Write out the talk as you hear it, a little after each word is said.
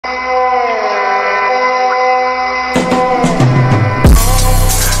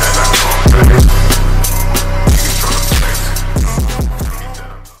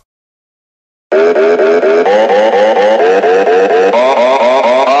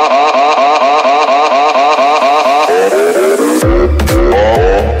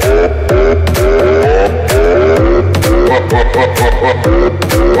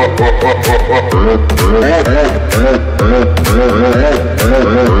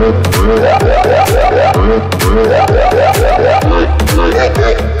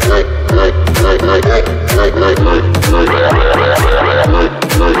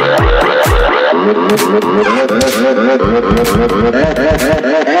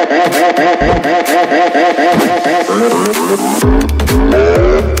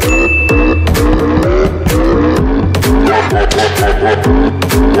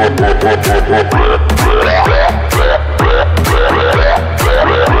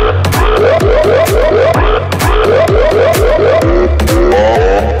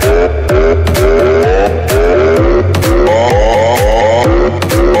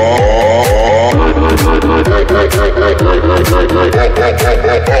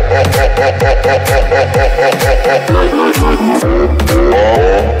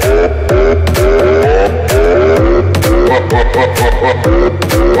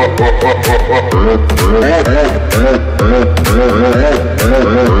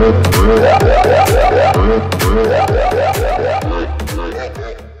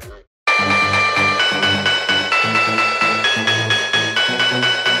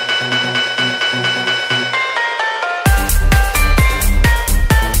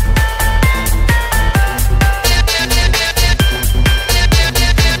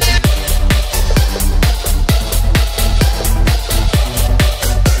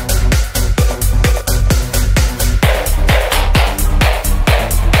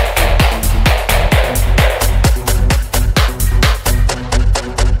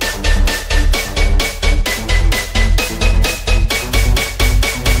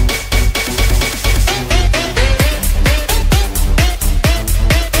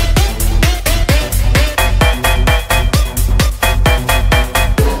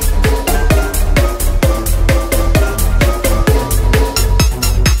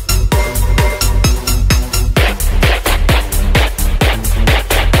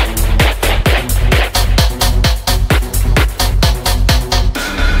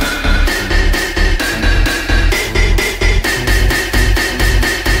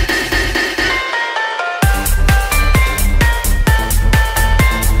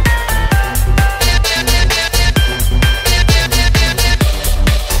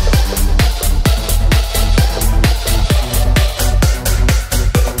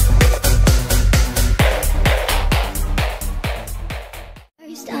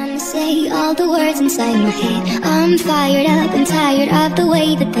say all the words inside my head. I'm fired up and tired of the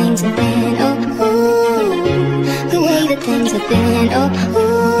way that things have been. Oh, ooh, the way that things have been. Oh,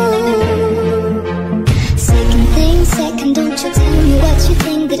 ooh. Second thing, second, don't you tell me what you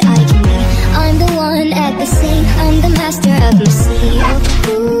think that I can be. I'm the one at the same, I'm the master of my sea. Oh,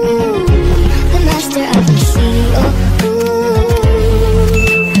 ooh, the master of my sea. Oh, ooh.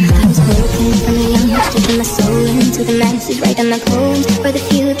 I was broken from a young age, taking my soul into the masses, writing my poems for the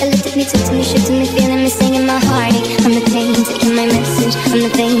few that lifted me, took to me, shook to me, feeling me, singing my heartache. From the pain, taking my message, from the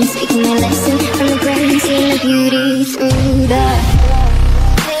veins, speaking my lesson, from the brain, seeing the beauty through the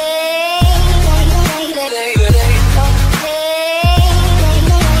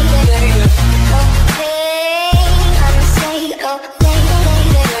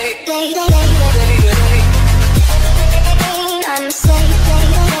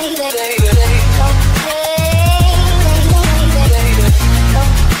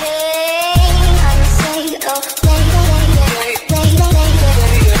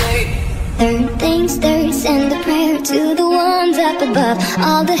above.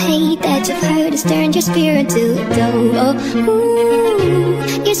 All the hate that you've heard has turned your spirit to a dove. Oh,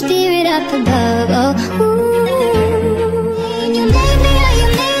 ooh, your spirit up above. Oh, ooh. You made me, oh, you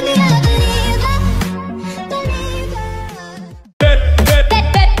made me a believer,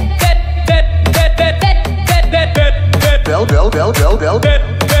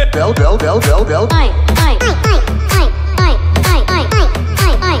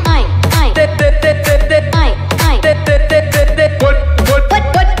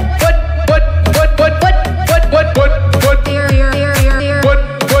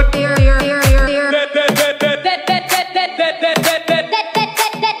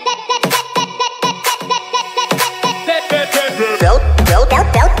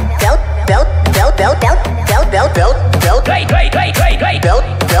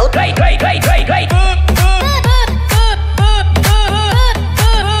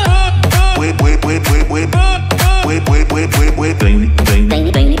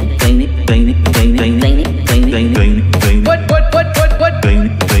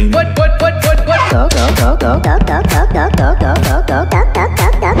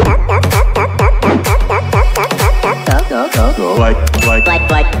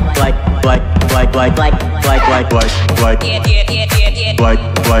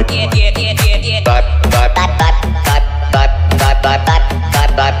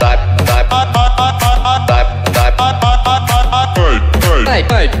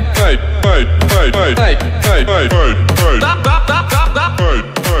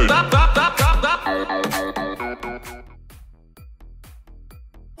 Stop.